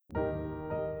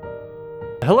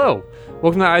Hello,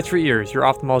 welcome to Eyes for Ears, your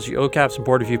ophthalmology OKAPs and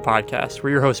board review podcast.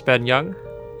 We're your hosts, Ben Young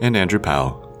and Andrew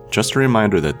Powell. Just a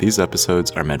reminder that these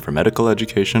episodes are meant for medical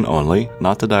education only,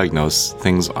 not to diagnose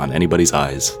things on anybody's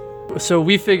eyes. So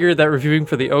we figured that reviewing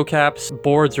for the OKAPs,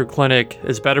 boards, or clinic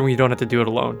is better when you don't have to do it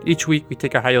alone. Each week, we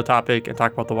take a high-yield topic and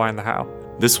talk about the why and the how.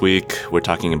 This week, we're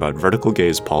talking about vertical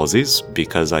gaze palsies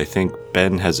because I think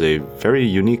Ben has a very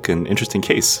unique and interesting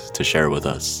case to share with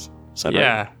us. Is that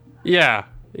right?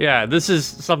 Yeah. This is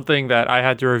something that I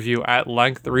had to review at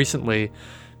length recently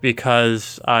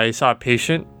because I saw a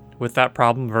patient with that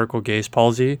problem, vertical gaze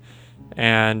palsy,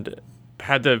 and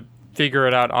had to figure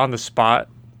it out on the spot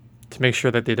to make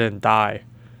sure that they didn't die.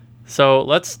 So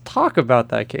let's talk about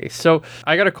that case. So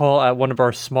I got a call at one of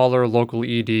our smaller local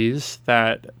EDs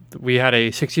that we had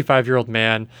a 65-year-old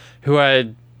man who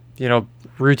had,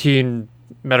 routine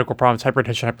medical problems,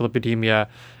 hypertension, hyperlipidemia,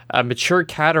 a mature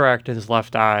cataract in his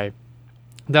left eye.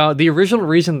 Now, the original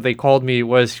reason they called me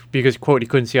was because, quote, he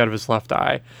couldn't see out of his left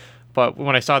eye. But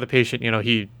when I saw the patient,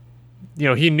 he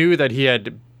knew that he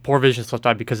had poor vision in his left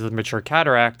eye because of the mature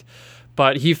cataract,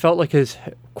 but he felt like his,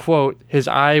 quote, his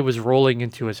eye was rolling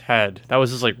into his head. That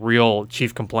was his, real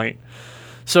chief complaint.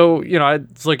 So, I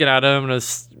was looking at him, and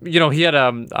he had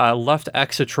a left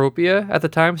exotropia at the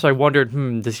time, so I wondered,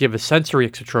 does he have a sensory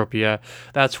exotropia?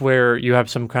 That's where you have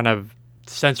some kind of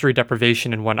sensory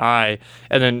deprivation in one eye,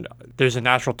 and then there's a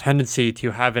natural tendency to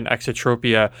have an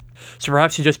exotropia. So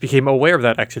perhaps he just became aware of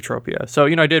that exotropia. So,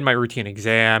 I did my routine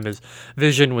exam. His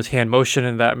vision was hand motion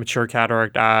in that mature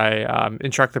cataract eye.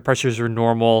 Intraocular pressures were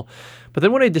normal. But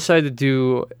then when I decided to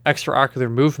do extraocular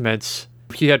movements,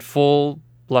 he had full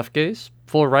left gaze,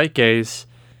 full right gaze,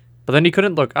 but then he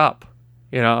couldn't look up.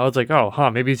 I was like,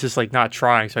 maybe he's just not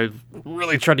trying. So I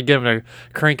really tried to get him to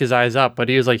crank his eyes up, but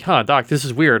he was like, doc, this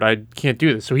is weird. I can't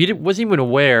do this. So he wasn't even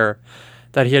aware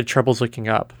that he had troubles looking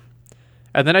up.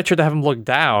 And then I tried to have him look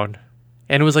down,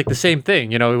 and it was the same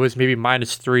thing. It was maybe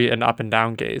 -3 and up and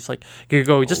down gaze. He could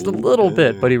go just a little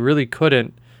bit, but he really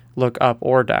couldn't look up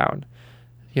or down.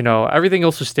 Everything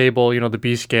else was stable. The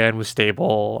B scan was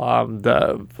stable.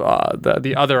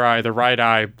 The other eye, the right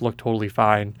eye, looked totally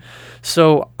fine.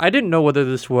 So I didn't know whether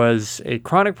this was a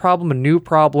chronic problem, a new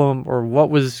problem, or what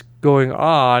was going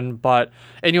on. But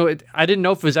I didn't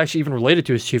know if it was actually even related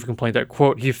to his chief complaint that,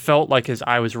 quote, he felt like his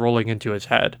eye was rolling into his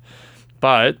head.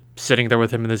 But sitting there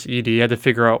with him in this ED, I had to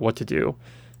figure out what to do.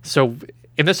 So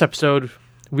in this episode,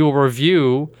 we will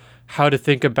review how to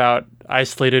think about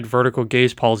isolated vertical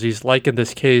gaze palsies, like in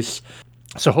this case.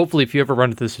 So hopefully, if you ever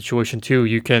run into this situation too,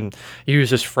 you can use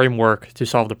this framework to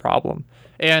solve the problem.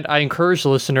 And I encourage the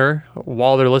listener,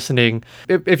 while they're listening,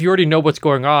 if you already know what's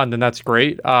going on, then that's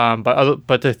great.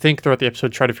 But to think throughout the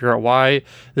episode, try to figure out why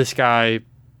this guy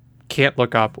can't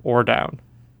look up or down.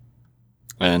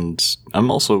 And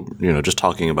I'm also, just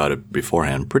talking about it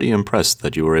beforehand, pretty impressed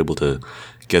that you were able to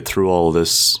get through all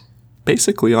this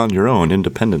basically on your own,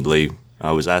 independently.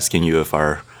 I was asking you if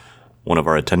one of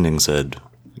our attendings had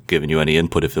given you any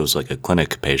input if it was a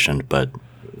clinic patient, but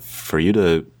for you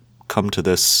to come to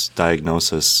this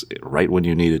diagnosis right when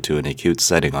you needed to in an acute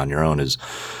setting on your own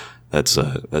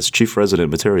that's chief resident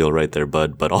material right there,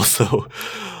 bud. But also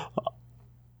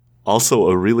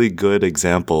a really good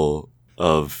example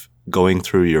of going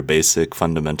through your basic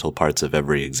fundamental parts of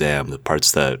every exam, the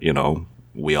parts that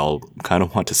we all kind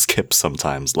of want to skip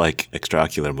sometimes, like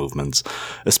extraocular movements,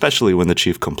 especially when the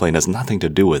chief complaint has nothing to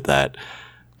do with that.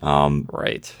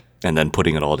 Right. And then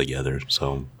putting it all together.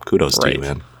 So kudos to you,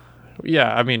 man.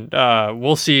 Yeah,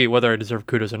 we'll see whether I deserve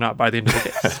kudos or not by the end of the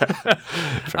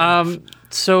case.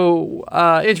 So,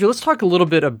 Andrew, let's talk a little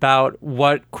bit about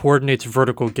what coordinates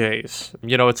vertical gaze.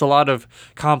 It's a lot of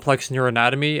complex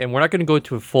neuroanatomy, and we're not going to go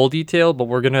into full detail, but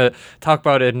we're going to talk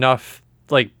about enough,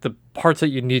 the parts that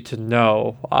you need to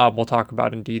know, we'll talk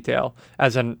about in detail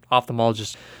as an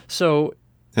ophthalmologist. So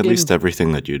at least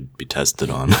everything that you'd be tested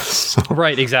on. So.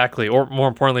 Right, exactly. Or more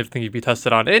importantly, everything you'd be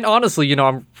tested on. And honestly,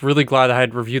 I'm really glad I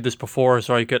had reviewed this before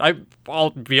so I'll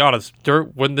be honest,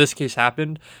 when this case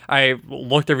happened, I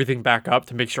looked everything back up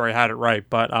to make sure I had it right.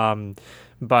 But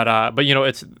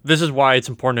this is why it's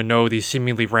important to know these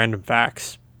seemingly random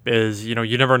facts is,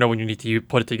 you never know when you need to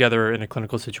put it together in a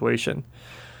clinical situation.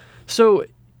 So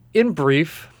in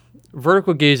brief,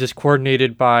 vertical gaze is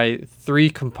coordinated by 3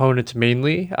 components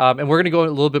mainly, and we're going to go a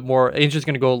little bit more. Angel's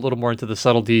going to go a little more into the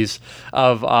subtleties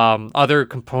of other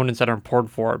components that are important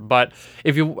for it. But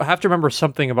if you have to remember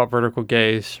something about vertical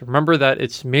gaze, remember that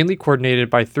it's mainly coordinated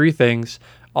by 3 things,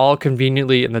 all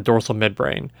conveniently in the dorsal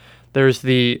midbrain. There's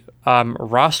the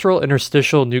rostral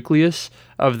interstitial nucleus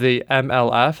of the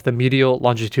MLF, the medial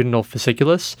longitudinal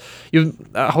fasciculus. You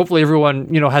hopefully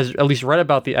everyone has at least read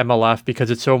about the MLF because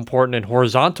it's so important in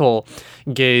horizontal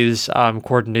gaze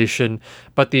coordination.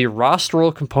 But the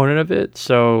rostral component of it,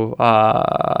 so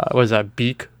what is that,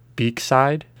 beak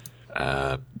side?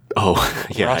 Yeah,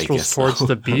 Rostrals towards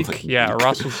the beak. Yeah,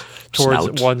 rostrals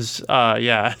towards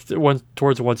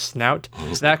towards one's snout.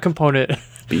 That component of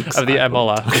the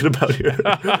MLF. Talking about here.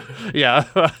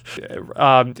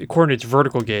 It coordinates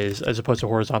vertical gaze as opposed to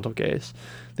horizontal gaze.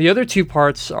 The other two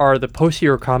parts are the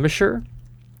posterior commissure,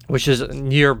 which is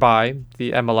nearby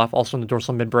the MLF, also in the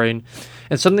dorsal midbrain,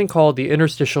 and something called the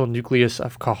interstitial nucleus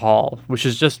of Cajal, which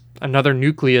is just another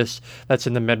nucleus that's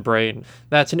in the midbrain.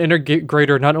 That's an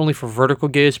integrator not only for vertical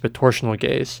gaze, but torsional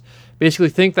gaze. Basically,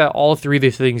 think that all three of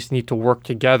these things need to work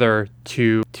together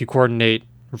to coordinate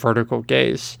vertical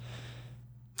gaze.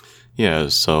 Yeah,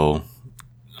 so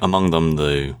among them,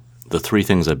 the three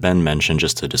things that Ben mentioned,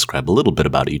 just to describe a little bit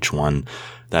about each one,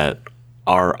 that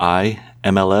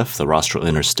RIMLF, the rostral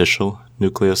interstitial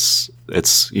nucleus,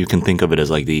 you can think of it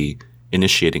as like the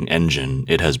initiating engine.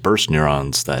 It has burst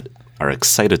neurons that are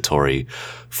excitatory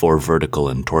for vertical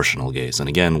and torsional gaze. And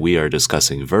again, we are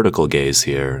discussing vertical gaze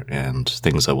here and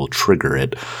things that will trigger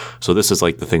it. So this is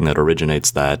like the thing that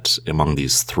originates that among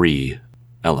these three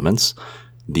elements.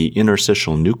 The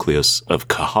interstitial nucleus of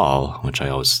Cajal, which I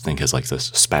always think has like this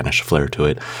Spanish flair to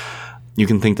it, you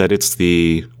can think that it's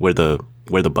where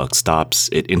the buck stops.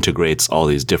 It integrates all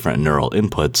these different neural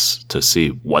inputs to see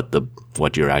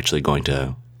what you're actually going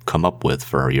to come up with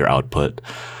for your output.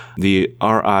 The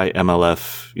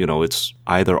RIMLF, it's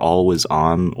either always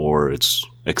on or it's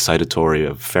excitatory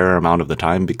a fair amount of the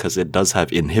time because it does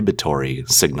have inhibitory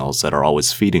signals that are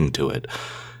always feeding to it.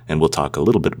 And we'll talk a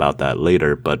little bit about that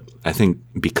later, but I think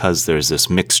because there's this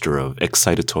mixture of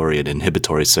excitatory and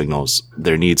inhibitory signals,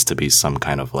 there needs to be some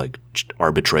kind of like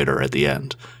arbitrator at the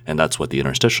end. And that's what the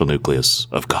interstitial nucleus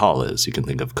of Cajal is. You can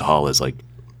think of Cajal as like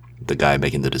the guy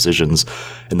making the decisions.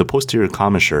 And the posterior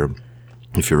commissure,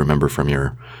 if you remember from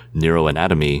your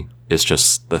neuroanatomy, is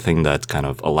just the thing that kind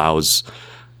of allows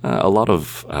a lot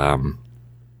of...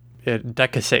 it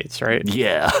decussates, right?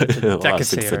 Yeah,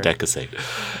 Decussator. The decussate.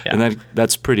 Yeah. And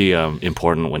that's pretty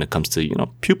important when it comes to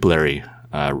pupillary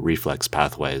reflex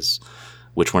pathways,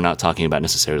 which we're not talking about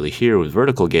necessarily here with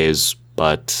vertical gaze,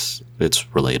 but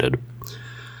it's related.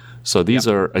 So these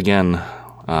are again,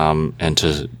 and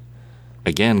to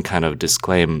again kind of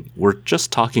disclaim, we're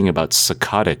just talking about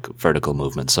saccadic vertical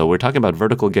movement. So we're talking about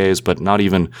vertical gaze, but not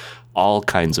even all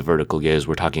kinds of vertical gaze.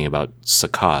 We're talking about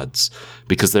saccades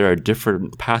because there are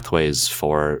different pathways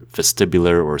for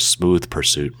vestibular or smooth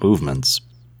pursuit movements.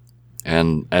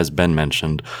 And as Ben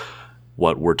mentioned,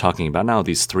 what we're talking about now,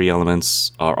 these three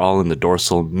elements are all in the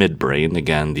dorsal midbrain.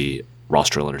 Again, the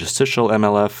rostral interstitial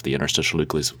MLF, the interstitial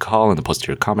nucleus of Cajal, and the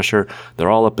posterior commissure. They're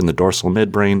all up in the dorsal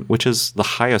midbrain, which is the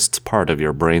highest part of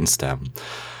your brainstem.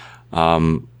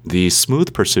 The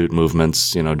smooth pursuit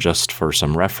movements, just for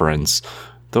some reference,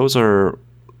 those are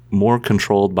more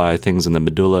controlled by things in the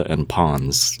medulla and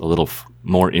pons, a little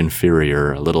more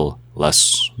inferior, a little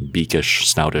less beakish,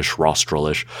 snoutish,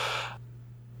 rostralish.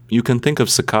 You can think of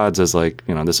saccades as like,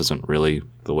 this isn't really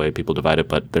the way people divide it,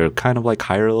 but they're kind of like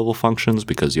higher level functions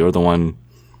because you're the one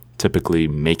typically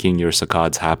making your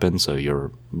saccades happen. So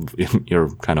you're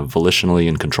kind of volitionally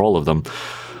in control of them.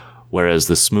 Whereas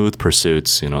the smooth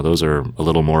pursuits, those are a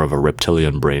little more of a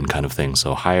reptilian brain kind of thing.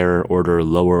 So higher order,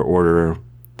 lower order,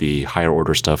 the higher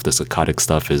order stuff, the saccadic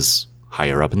stuff is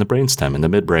higher up in the brainstem, in the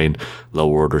midbrain.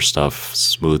 Lower order stuff,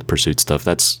 smooth pursuit stuff,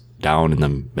 that's down in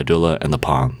the medulla and the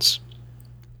pons.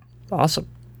 Awesome.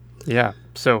 Yeah.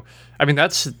 So,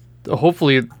 that's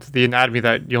hopefully the anatomy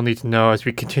that you'll need to know as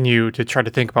we continue to try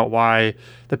to think about why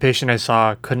the patient I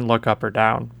saw couldn't look up or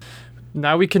down.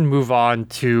 Now we can move on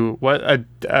to what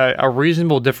a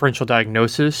reasonable differential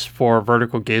diagnosis for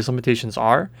vertical gaze limitations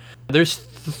are. There's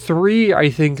three, I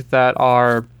think, that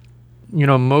are,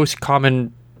 most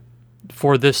common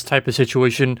for this type of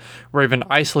situation where you have an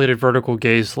isolated vertical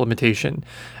gaze limitation.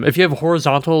 If you have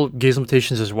horizontal gaze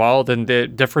limitations as well, then the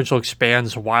differential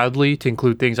expands wildly to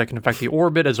include things that can affect the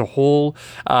orbit as a whole,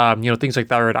 things like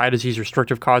thyroid eye disease,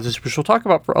 restrictive causes, which we'll talk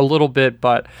about for a little bit,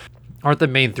 but aren't the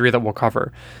main three that we'll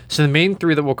cover. So the main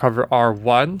three that we'll cover are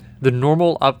 1, the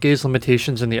normal upgaze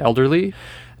limitations in the elderly,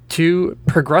 2,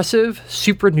 progressive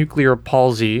supranuclear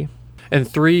palsy, and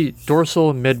 3,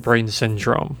 dorsal midbrain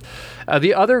syndrome.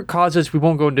 The other causes we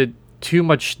won't go into too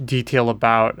much detail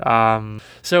about.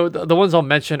 So the ones I'll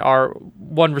mention are,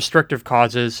 one, restrictive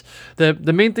causes.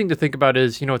 The main thing to think about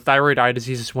is, thyroid eye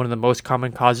disease is one of the most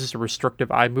common causes of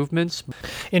restrictive eye movements.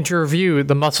 And to review,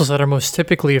 the muscles that are most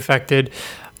typically affected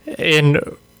in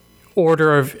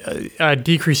order of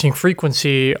decreasing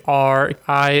frequency are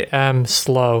IM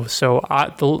slow, so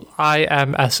the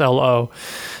IMSLO.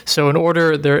 So in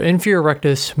order, they're inferior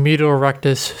rectus, medial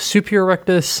rectus, superior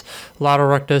rectus, lateral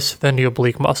rectus, then the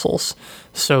oblique muscles.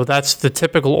 So that's the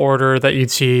typical order that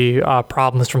you'd see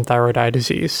problems from thyroid eye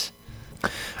disease.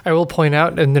 I will point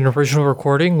out, in the original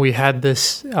recording, we had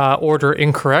this order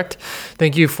incorrect.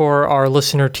 Thank you for our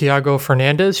listener, Tiago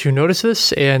Fernandez, who noticed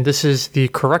this, and this is the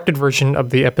corrected version of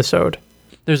the episode.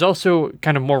 There's also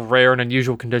kind of more rare and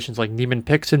unusual conditions like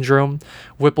Niemann-Pick syndrome,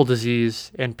 Whipple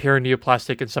disease, and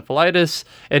paraneoplastic encephalitis,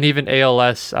 and even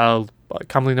ALS,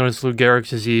 commonly known as Lou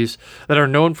Gehrig's disease, that are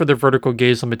known for their vertical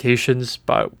gaze limitations,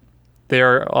 but they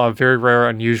are very rare,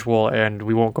 unusual, and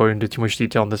we won't go into too much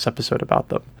detail in this episode about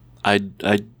them. I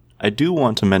do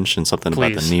want to mention something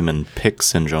about the Niemann-Pick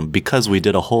syndrome, because we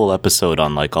did a whole episode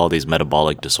on like all these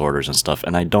metabolic disorders and stuff,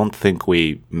 and I don't think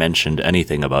we mentioned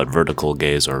anything about vertical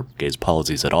gaze or gaze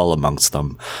palsies at all amongst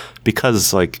them,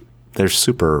 because like they're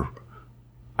super.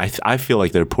 I feel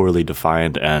like they're poorly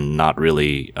defined and not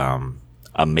really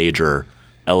a major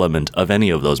element of any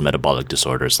of those metabolic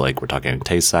disorders. Like we're talking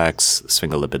Tay-Sachs,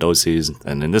 sphingolipidoses,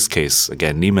 and in this case,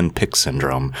 again, Niemann-Pick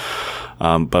syndrome.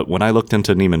 But when I looked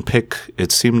into Niemann-Pick,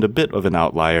 it seemed a bit of an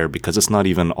outlier because it's not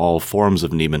even all forms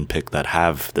of Niemann-Pick that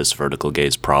have this vertical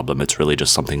gaze problem. It's really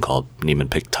just something called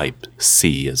Niemann-Pick type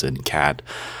C, as in cat.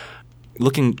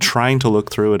 Trying to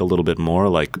look through it a little bit more,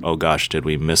 like, oh gosh, did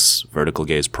we miss vertical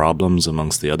gaze problems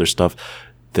amongst the other stuff?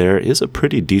 There is a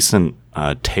pretty decent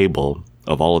table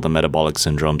of all of the metabolic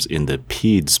syndromes in the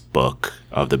PEDS book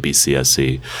of the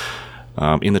BCSC.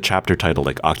 In the chapter titled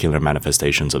like Ocular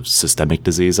Manifestations of Systemic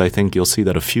Disease, I think you'll see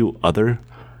that a few other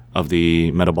of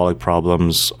the metabolic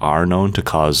problems are known to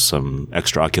cause some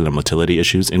extraocular motility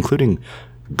issues, including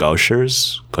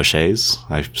Gaucher's.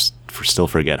 I still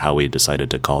forget how we decided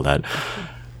to call that.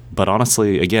 But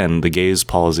honestly, again, the gaze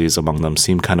palsies among them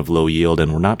seem kind of low yield,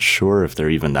 and we're not sure if they're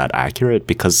even that accurate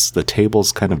because the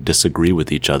tables kind of disagree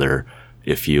with each other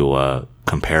if you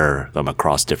compare them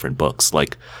across different books.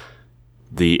 Like,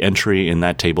 the entry in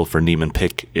that table for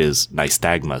Niemann-Pick is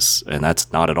nystagmus, and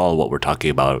that's not at all what we're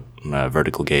talking about.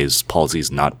 Vertical gaze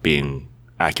palsies not being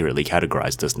accurately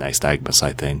categorized as nystagmus,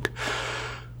 I think.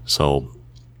 So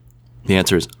the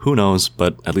answer is, who knows,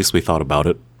 but at least we thought about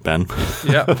it, Ben.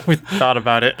 Yeah, we thought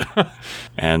about it.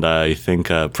 And I think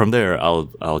from there,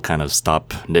 I'll kind of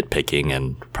stop nitpicking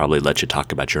and probably let you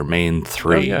talk about your main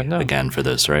three again for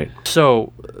this, right?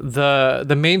 So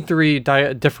the main three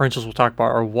differentials we'll talk about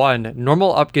are, one,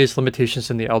 normal upgaze limitations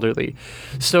in the elderly.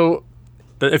 So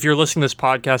if you're listening to this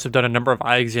podcast, I've done a number of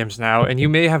eye exams now, and you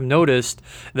may have noticed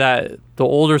that the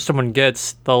older someone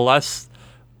gets, the less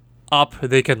up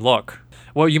they can look.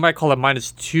 What you might call a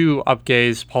 -2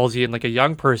 upgaze palsy in like a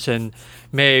young person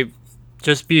may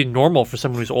just be normal for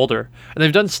someone who's older. And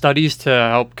they've done studies to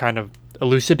help kind of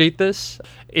elucidate this.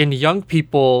 In young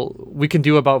people, we can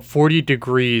do about 40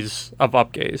 degrees of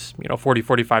upgaze, 40,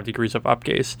 45 degrees of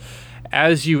upgaze.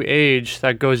 As you age,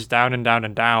 that goes down and down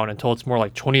and down until it's more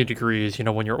like 20 degrees,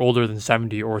 when you're older than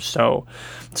 70 or so.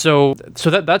 So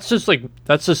that's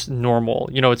just normal.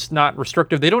 It's not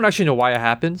restrictive. They don't actually know why it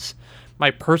happens. My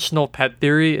personal pet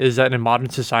theory is that in modern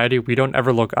society, we don't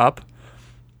ever look up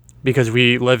because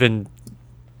we live in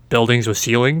buildings with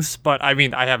ceilings. But I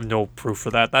mean, I have no proof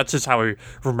for that. That's just how I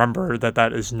remember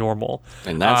that is normal.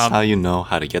 And that's how you know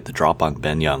how to get the drop on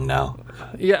Ben Young now.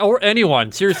 Yeah, or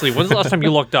anyone. Seriously, when's the last time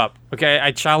you looked up? Okay,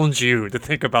 I challenge you to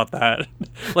think about that.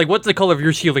 Like, what's the color of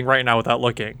your ceiling right now without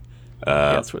looking?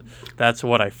 That's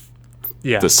what I...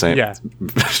 Yeah. The same. Yeah.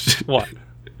 What?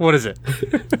 What is it?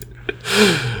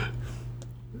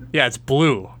 Yeah, it's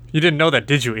blue. You didn't know that,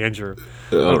 did you, Andrew?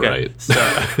 Okay. Right. So,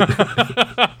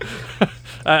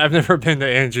 I've never been to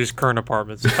Andrew's current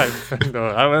apartments.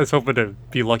 I was hoping to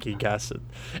be lucky guess it.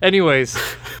 Anyways,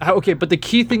 okay, but the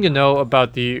key thing to know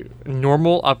about the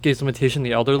normal upgaze limitation in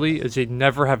the elderly is they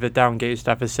never have a down gaze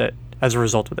deficit as a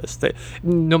result of this.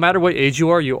 No matter what age you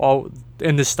are,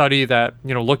 in the study that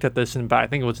looked at this, I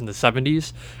think it was in the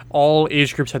 70s, all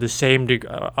age groups had the same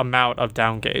amount of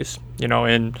down gaze.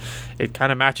 And it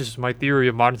kind of matches with my theory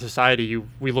of modern society.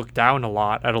 We look down a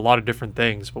lot at a lot of different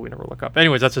things, but we never look up.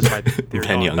 Anyways, that's just my theory.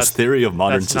 Ben Young's theory of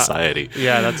modern society.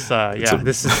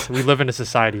 We live in a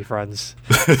society, friends.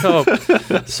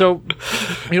 So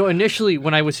initially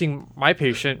when I was seeing my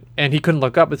patient and he couldn't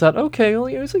look up, I thought, okay, well,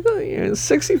 he's like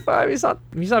 65. He's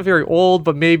not very old,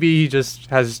 but maybe he just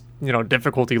has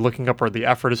difficulty looking up or the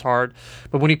effort is hard.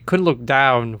 But when he couldn't look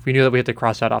down, we knew that we had to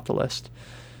cross that off the list.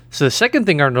 So the second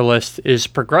thing on the list is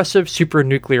progressive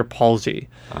supranuclear palsy.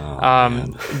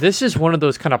 This is one of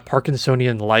those kind of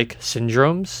Parkinsonian-like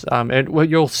syndromes, and what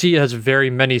you'll see has very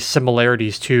many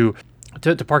similarities to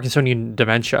Parkinsonian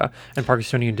dementia and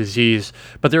Parkinsonian disease,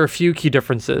 but there are a few key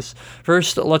differences.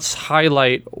 First, let's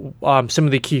highlight some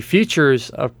of the key features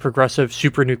of progressive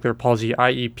supranuclear palsy,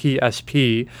 i.e.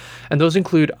 PSP, and those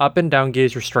include up and down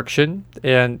gaze restriction,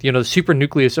 and the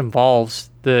supranucleus involves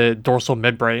the dorsal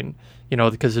midbrain,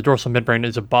 because the dorsal midbrain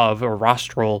is above or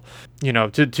rostral,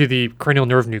 to the cranial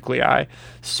nerve nuclei.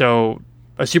 So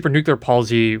a supranuclear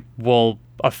palsy will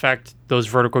affect those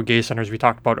vertical gaze centers we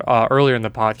talked about earlier in the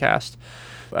podcast.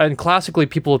 And classically,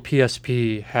 people with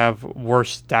PSP have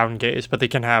worse down gaze, but they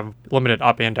can have limited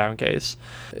up and down gaze.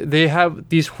 They have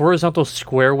these horizontal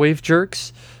square wave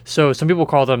jerks. So some people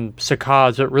call them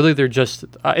saccades, but really they're just,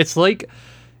 it's like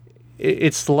a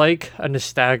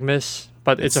nystagmus,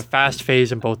 but it's a fast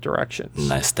phase in both directions.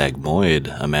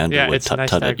 Nystagmoid. Amanda would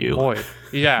tut at you.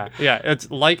 Yeah. It's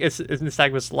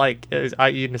nystagmus like,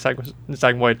 i.e.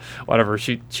 nystagmoid. Whatever.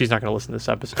 She's not going to listen to this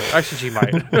episode. Actually, she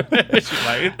might. She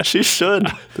might. She should.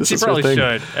 She probably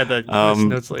should. And then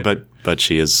notes later. But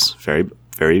she is very,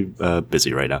 very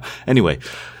busy right now. Anyway.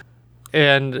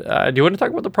 And do you want to talk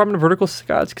about the prominent vertical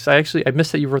saccades? Because I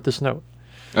missed that you wrote this note.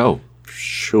 Oh,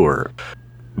 sure.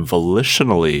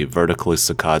 Volitionally, vertical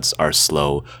saccades are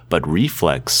slow, but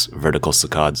reflex vertical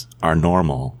saccades are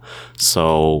normal.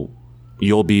 So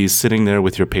you'll be sitting there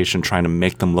with your patient trying to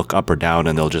make them look up or down,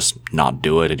 and they'll just not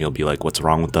do it, and you'll be like, what's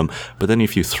wrong with them? But then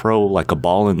if you throw like a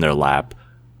ball in their lap,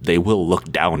 they will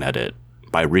look down at it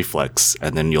by reflex,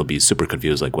 and then you'll be super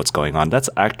confused, like, what's going on? That's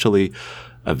actually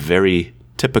a very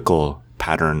typical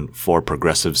pattern for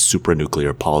progressive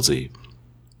supranuclear palsy.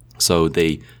 So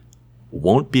they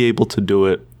won't be able to do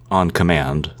it on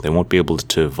command. They won't be able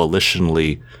to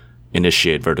volitionally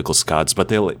initiate vertical saccades, but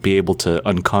they'll be able to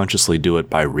unconsciously do it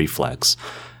by reflex.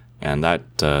 And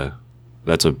that's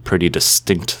a pretty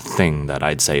distinct thing that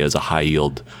I'd say is a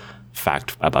high-yield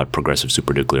fact about progressive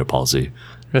supranuclear palsy.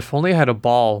 If only I had a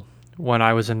ball when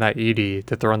I was in that ED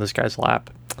to throw on this guy's lap.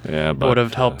 Yeah, but it would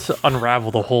have helped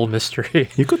unravel the whole mystery.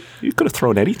 You could have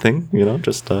thrown anything,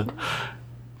 just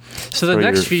so the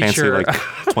next feature,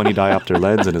 fancy, 20 diopter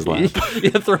lens in his lap.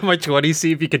 Throw my 20,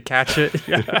 see if you could catch it.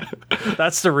 Yeah,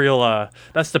 that's the real.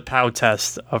 That's the POW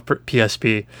test of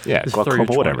PSP. Yeah, glaucoma,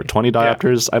 whatever. 20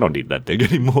 diopters. Yeah. I don't need that big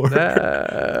anymore.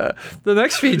 The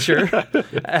next feature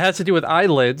has to do with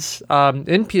eyelids.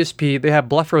 In PSP, they have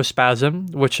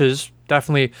blepharospasm, which is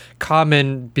definitely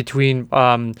common between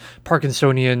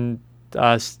Parkinsonian,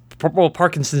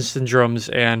 Parkinson's syndromes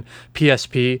and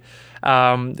PSP.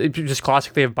 Just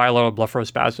classic, they have bilateral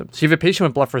blepharospasm. So you have a patient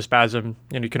with blepharospasm,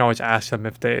 and you can always ask them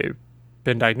if they've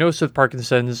been diagnosed with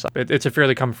Parkinson's. It's a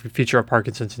fairly common feature of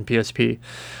Parkinson's and PSP.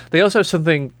 They also have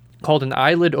something called an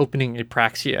eyelid opening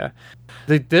apraxia.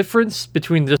 The difference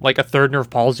between a third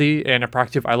nerve palsy and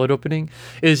apraxia eyelid opening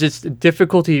is its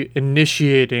difficulty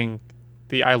initiating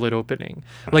the eyelid opening.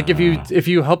 Like if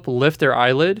you help lift their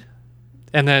eyelid,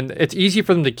 and then it's easy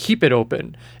for them to keep it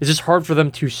open. It's just hard for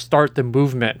them to start the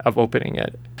movement of opening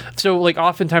it. So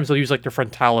oftentimes they'll use their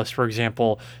frontalis, for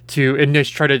example, to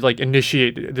try to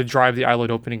initiate to drive the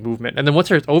eyelid opening movement. And then once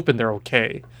they're open, they're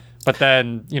okay. But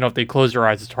then, if they close their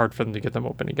eyes, it's hard for them to get them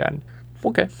open again.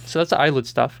 Okay, so that's the eyelid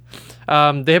stuff.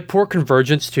 They have poor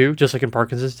convergence too, just like in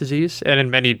Parkinson's disease, and in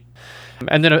many.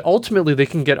 And then ultimately they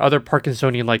can get other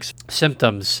Parkinsonian-like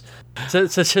symptoms,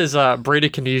 such as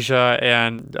bradykinesia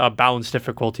and balance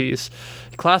difficulties.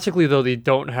 Classically, though, they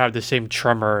don't have the same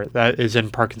tremor that is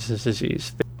in Parkinson's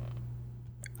disease.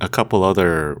 A couple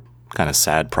other kind of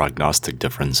sad prognostic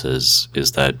differences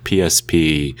is that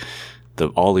PSP,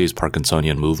 all these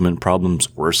Parkinsonian movement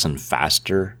problems worsen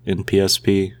faster in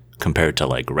PSP compared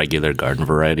to regular garden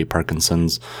variety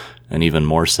Parkinson's. And even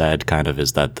more sad kind of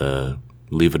is that the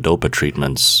levodopa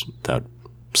treatments that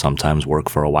sometimes work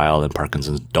for a while in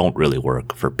Parkinson's don't really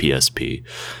work for PSP.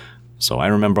 So I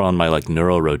remember on my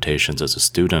neuro rotations as a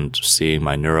student, seeing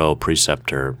my neuro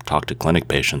preceptor talk to clinic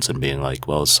patients and being like,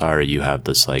 well, sorry, you have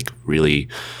this really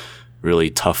really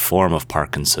tough form of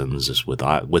Parkinson's is with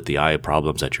the eye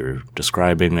problems that you're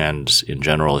describing, and in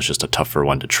general, it's just a tougher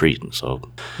one to treat. So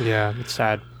Yeah, it's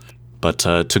sad. But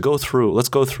let's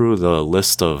go through the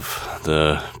list of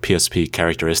the PSP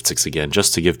characteristics again,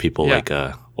 just to give people like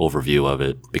a overview of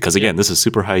it. Because again, this is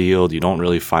super high yield. You don't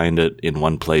really find it in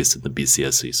one place in the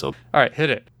BCSC. So, all right, hit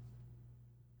it.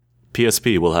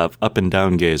 PSP will have up and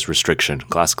down gaze restriction,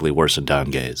 classically worsened down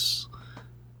gaze.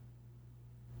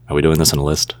 Are we doing this in a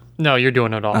list? No, you're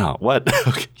doing it all. Oh, what?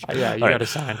 Okay. Yeah, you got to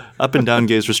sign. Up and down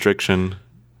gaze restriction.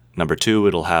 Number 2,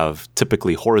 it'll have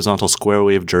typically horizontal square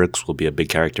wave jerks will be a big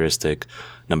characteristic.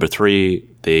 Number 3,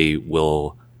 they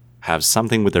will have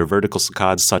something with their vertical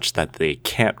saccades such that they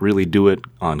can't really do it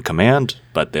on command,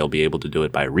 but they'll be able to do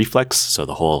it by reflex. So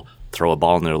the whole throw a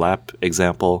ball in their lap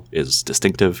example is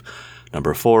distinctive.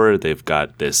 Number 4, they've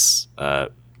got this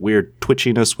weird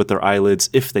twitchiness with their eyelids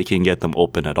if they can get them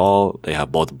open at all. They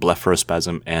have both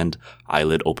blepharospasm and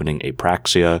eyelid opening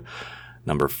apraxia.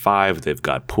 Number 5, they've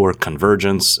got poor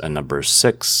convergence. And number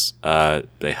 6,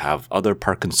 they have other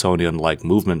Parkinsonian-like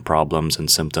movement problems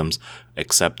and symptoms,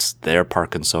 except their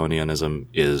Parkinsonianism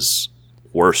is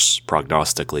worse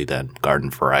prognostically than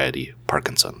garden variety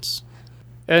Parkinson's.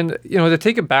 And, to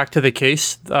take it back to the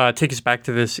case, take us back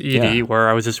to this ED where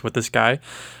I was just with this guy.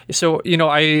 So,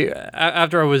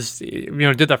 after I was,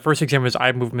 did that first exam of his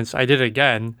eye movements, I did it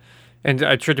again. And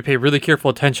I tried to pay really careful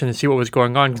attention and see what was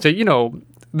going on. Because,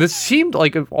 this seemed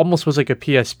like it almost was like a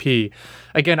PSP.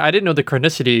 Again, I didn't know the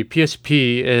chronicity.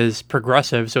 PSP is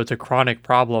progressive, so it's a chronic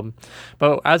problem.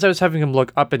 But as I was having him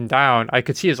look up and down, I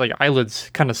could see his eyelids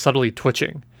kind of subtly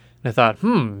twitching. And I thought,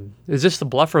 is this the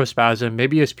blepharospasm?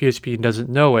 Maybe it's PSP and doesn't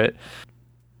know it.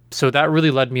 So that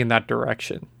really led me in that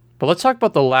direction. But let's talk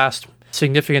about the last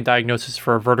significant diagnosis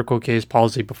for vertical gaze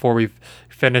palsy before we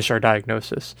finish our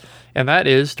diagnosis. And that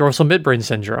is dorsal midbrain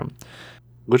syndrome.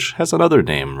 Which has another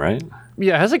name, right?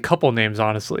 Yeah, it has a couple names,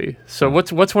 honestly. So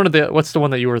what's the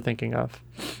one that you were thinking of?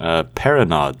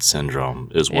 Paranod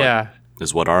syndrome is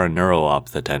what our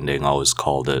neuro-op attending always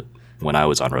called it when I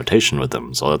was on rotation with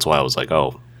them. So that's why I was like,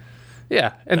 oh.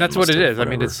 Yeah, and that's what it is. Whatever.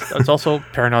 I mean, it's also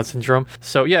Paranod syndrome.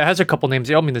 So yeah, it has a couple names.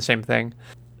 They all mean the same thing.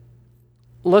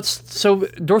 So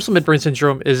dorsal midbrain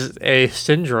syndrome is a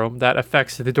syndrome that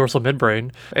affects the dorsal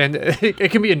midbrain, and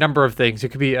it can be a number of things. It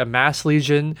could be a mass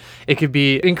lesion. It could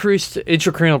be increased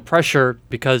intracranial pressure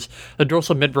because the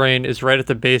dorsal midbrain is right at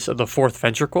the base of the fourth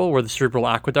ventricle where the cerebral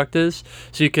aqueduct is.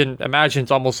 So you can imagine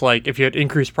it's almost like if you had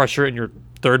increased pressure in your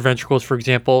third ventricles, for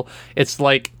example, it's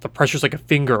like the pressure's like a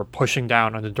finger pushing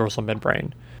down on the dorsal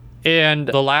midbrain. And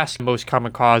the last most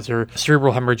common cause are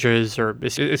cerebral hemorrhages or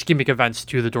ischemic events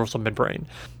to the dorsal midbrain.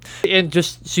 And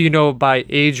just so you know, by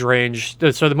age range,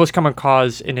 so the most common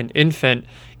cause in an infant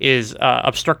is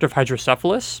obstructive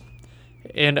hydrocephalus.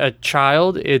 In a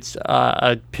child, it's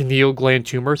a pineal gland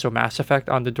tumor, so mass effect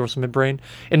on the dorsal midbrain.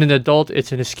 In an adult,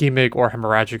 it's an ischemic or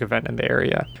hemorrhagic event in the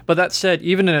area. But that said,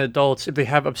 even in adults, if they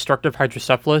have obstructive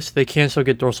hydrocephalus, they can still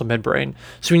get dorsal midbrain.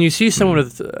 So when you see someone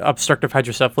with obstructive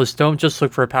hydrocephalus, don't just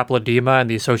look for papilledema and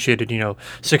the associated,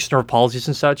 six nerve palsies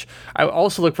and such. I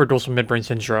also look for dorsal midbrain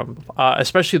syndrome,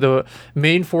 especially the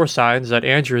main 4 signs that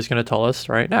Andrew is going to tell us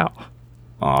right now.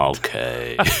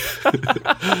 Okay.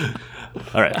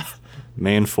 All right.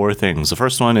 Main 4 things. The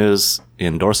first one is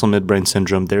in dorsal midbrain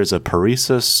syndrome, there's a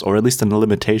paresis, or at least a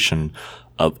limitation,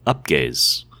 of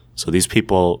upgaze. So these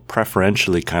people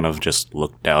preferentially kind of just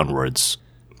look downwards.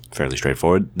 Fairly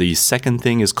straightforward. The second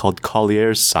thing is called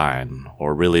Collier's sign,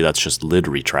 or really that's just lid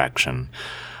retraction.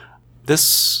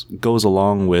 This goes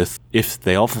along with if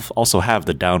they also have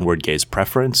the downward gaze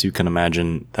preference, you can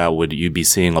imagine that you'd be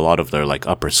seeing a lot of their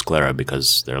upper sclera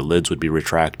because their lids would be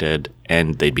retracted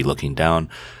and they'd be looking down.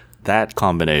 That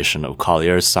combination of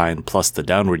Collier's sign plus the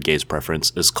downward gaze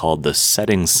preference is called the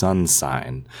setting sun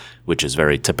sign, which is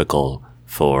very typical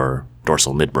for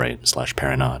dorsal midbrain /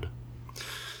 Paranod.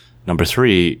 Number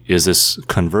 3 is this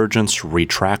convergence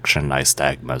retraction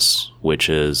nystagmus, which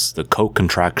is the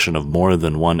co-contraction of more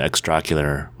than one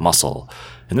extraocular muscle.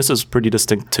 And this is pretty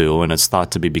distinct too, and it's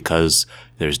thought to be because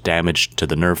there's damage to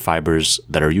the nerve fibers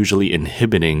that are usually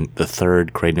inhibiting the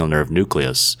third cranial nerve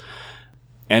nucleus.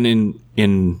 And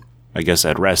in I guess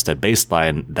at rest, at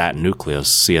baseline, that nucleus,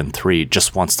 CN3,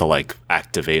 just wants to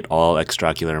activate all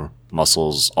extraocular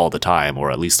muscles all the time, or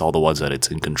at least all the ones that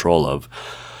it's in control of.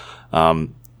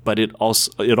 But it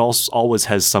also always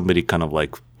has somebody kind of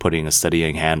putting a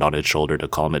steadying hand on its shoulder to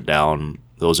calm it down.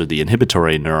 Those are the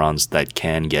inhibitory neurons that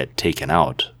can get taken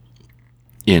out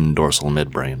in dorsal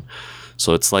midbrain.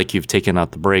 So it's like you've taken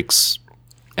out the brakes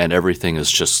and everything is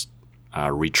just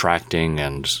retracting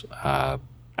and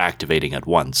activating at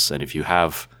once. And if you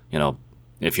have,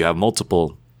 if you have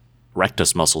multiple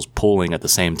rectus muscles pulling at the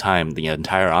same time, the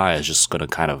entire eye is just going to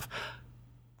kind of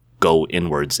go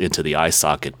inwards into the eye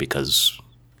socket, because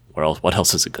what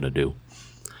else is it going to do?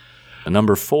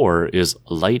 Number 4 is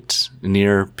light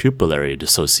near pupillary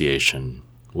dissociation,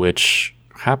 which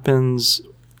happens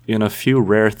in a few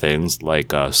rare things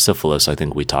like syphilis, I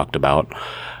think we talked about.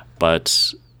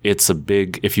 But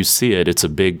if you see it, it's a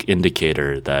big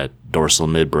indicator that dorsal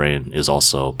midbrain is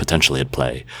also potentially at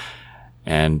play.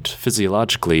 And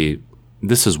physiologically,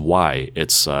 this is why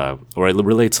it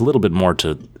relates a little bit more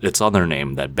to its other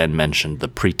name that Ben mentioned, the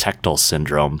pretectal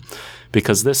syndrome,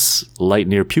 because this light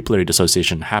near pupillary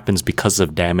dissociation happens because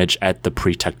of damage at the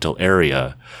pretectal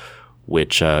area,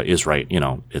 which is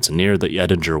it's near the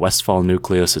Edinger-Westphal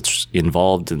nucleus. It's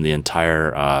involved in the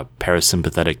entire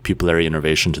parasympathetic pupillary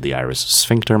innervation to the iris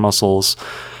sphincter muscles.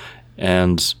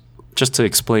 And just to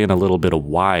explain a little bit of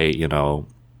why,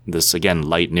 this, again,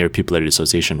 light near pupillary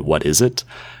dissociation, what is it?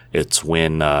 It's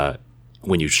when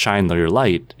you shine your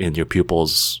light in your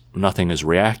pupils, nothing is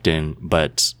reacting,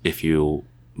 but if you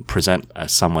present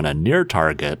someone a near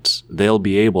target, they'll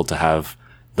be able to have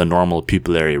the normal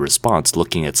pupillary response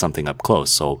looking at something up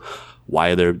close. So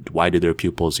why do their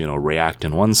pupils, react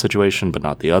in one situation but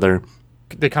not the other?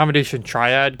 The accommodation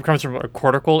triad comes from a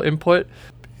cortical input.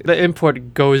 The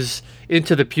input goes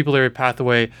into the pupillary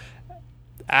pathway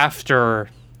after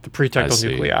the pretectal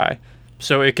nuclei.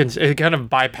 So it kind of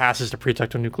bypasses the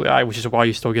pretectal nuclei, which is why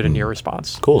you still get a near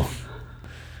response. Cool.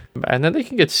 And then they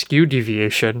can get skew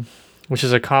deviation, which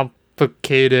is a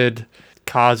complicated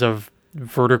cause of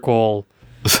vertical.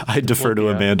 I defer to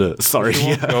Amanda. Sorry.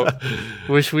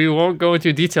 Which we won't go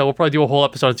into detail. We'll probably do a whole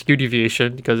episode on skew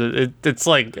deviation, because it's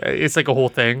like a whole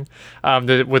thing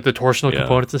with the torsional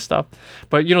components and stuff.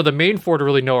 But the main 4 to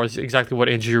really know is exactly what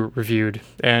Andrew reviewed.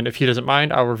 And if he doesn't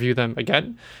mind, I'll review them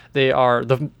again. They are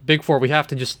the big 4. We have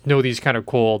to just know these kind of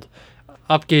cold: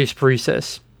 upgaze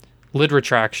paresis, lid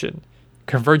retraction,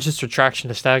 convergence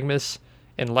retraction nystagmus,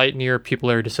 and light near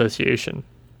pupillary dissociation.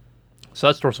 So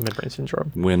that's dorsal midbrain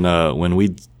syndrome.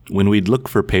 When we'd look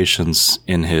for patients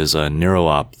in his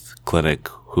neuroop clinic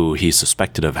who he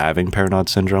suspected of having Paranod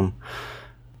syndrome,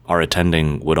 our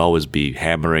attending would always be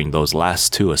hammering those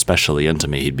last 2 especially into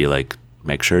me. He'd be like,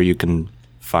 make sure you can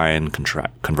find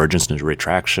convergence and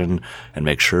retraction, and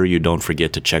make sure you don't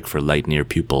forget to check for light near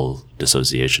pupil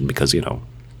dissociation, because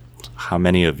how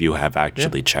many of you have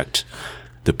actually checked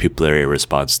the pupillary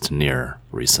response to near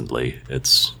recently?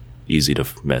 It's easy to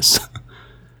miss.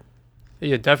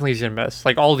 Yeah, definitely easy to miss.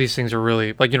 Like, all of these things are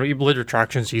really, lid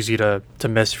retraction is easy to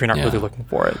miss if you're not really looking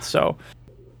for it. So,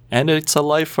 and it's a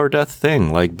life or death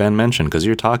thing, like Ben mentioned, because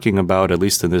you're talking about, at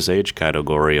least in this age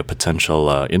category, a potential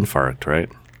infarct, right?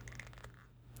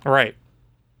 Right.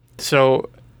 So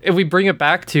if we bring it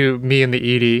back to me and the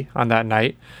ED on that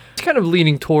night, it's kind of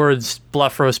leaning towards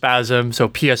blepharospasm, so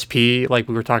PSP, like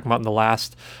we were talking about in the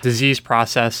last disease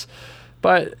process.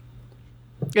 But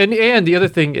and the other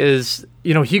thing is,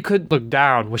 he could look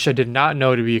down, which I did not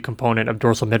know to be a component of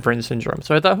dorsal midbrain syndrome.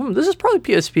 So I thought, this is probably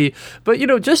PSP. But,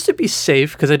 just to be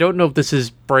safe, because I don't know if this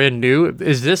is brand new,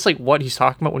 is this like what he's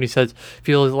talking about when he says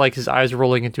feels like his eyes are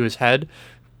rolling into his head?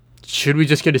 Should we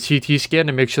just get a CT scan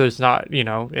and make sure it's not,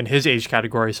 in his age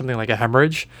category, something like a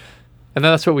hemorrhage? And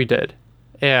then that's what we did.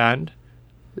 And,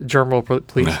 drum roll,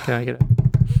 please. Can I get it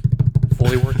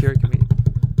fully work here?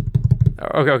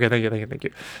 Okay, thank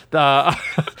you. The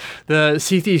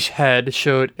CT head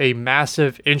showed a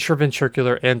massive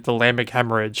intraventricular and thalamic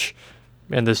hemorrhage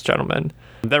in this gentleman.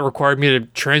 That required me to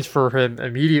transfer him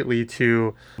immediately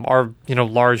to our,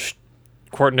 large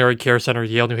quaternary care center,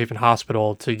 Yale New Haven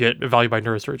Hospital, to get evaluated by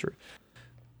neurosurgery.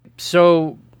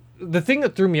 So the thing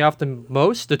that threw me off the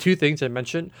most, the 2 things I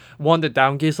mentioned, one, the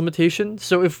down gaze limitation.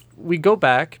 So if we go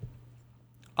back,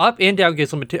 up and down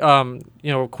gaze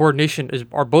coordination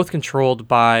are both controlled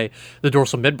by the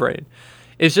dorsal midbrain.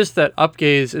 It's just that up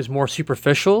gaze is more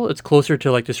superficial. It's closer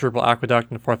to like the cerebral aqueduct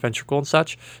and the fourth ventricle and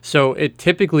such. So it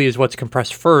typically is what's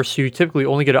compressed first. So you typically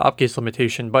only get an up gaze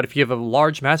limitation. But if you have a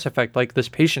large mass effect like this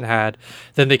patient had,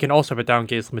 then they can also have a down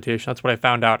gaze limitation. That's what I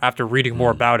found out after reading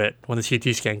more about it when the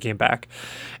CT scan came back.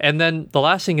 And then the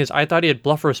last thing is, I thought he had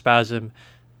blepharospasm.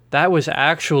 That was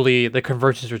actually the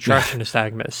convergence retraction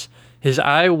nystagmus. His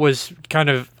eye was kind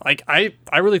of like, I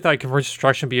really thought convergence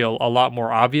retraction would be a lot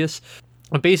more obvious.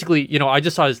 But basically, I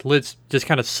just saw his lids just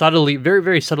kind of subtly, very,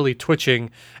 very subtly twitching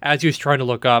as he was trying to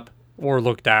look up or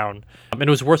look down. And it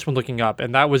was worse when looking up.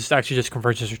 And that was actually just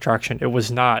convergence retraction. It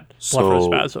was not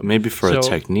blepharospasm. So maybe for a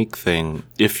technique thing,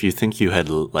 if you think you had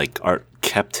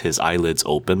kept his eyelids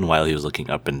open while he was looking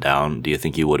up and down, do you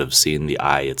think you would have seen the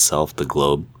eye itself, the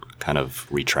globe, kind of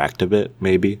retract a bit,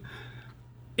 maybe?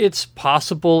 It's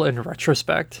possible in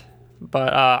retrospect,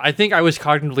 but I think I was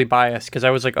cognitively biased because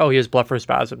I was like, oh, he has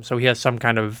blepharospasm, so he has some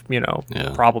kind of,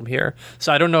 problem here.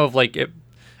 So I don't know if like it.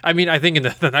 I mean, I think in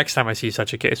the next time I see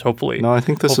such a case, hopefully. No, I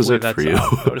think this is it for you.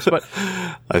 Noticed, but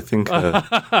I think I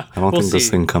don't think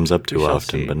this thing comes up too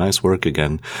often, but nice work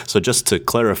again. So just to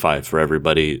clarify for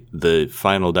everybody, the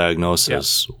final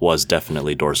diagnosis was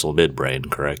definitely dorsal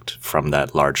midbrain, correct? From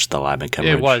that large thalamic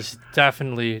hemorrhage. It was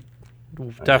definitely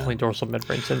dorsal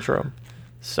midbrain syndrome.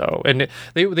 So, and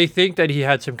they think that he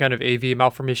had some kind of AV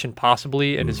malformation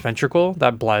possibly in his ventricle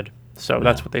that bled. So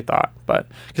that's what they thought. But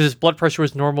because his blood pressure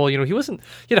was normal, he had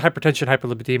hypertension,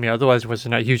 hyperlipidemia. Otherwise,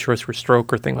 wasn't at huge risk for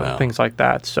stroke or things like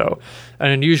that. So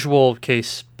an unusual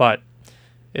case, but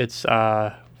it's,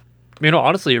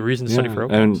 honestly, a reason to study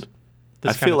for and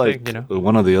I feel like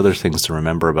one of the other things to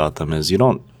remember about them is you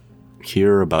don't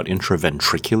hear about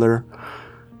intraventricular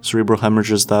cerebral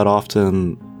hemorrhages that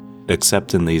often,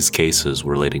 except in these cases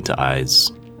relating to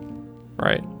eyes.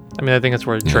 Right. I mean, I think that's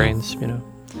where it drains,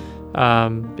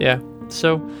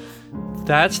 So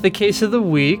that's the case of the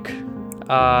week.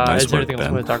 Nice is there work, anything else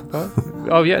you Ben. want to talk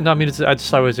about? Oh yeah, no, I mean, I just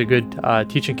thought it was a good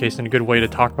teaching case and a good way to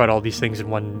talk about all these things in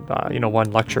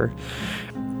one lecture.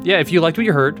 Yeah, if you liked what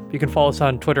you heard, you can follow us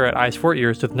on Twitter at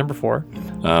eyes4ears with the number 4.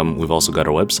 We've also got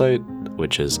our website,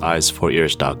 which is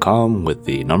eyes4ears.com with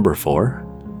the number 4.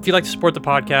 If you'd like to support the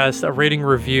podcast, a rating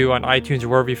review on iTunes or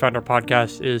wherever you find our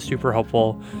podcast is super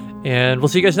helpful. And we'll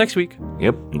see you guys next week.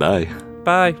 Yep, bye.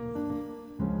 Bye.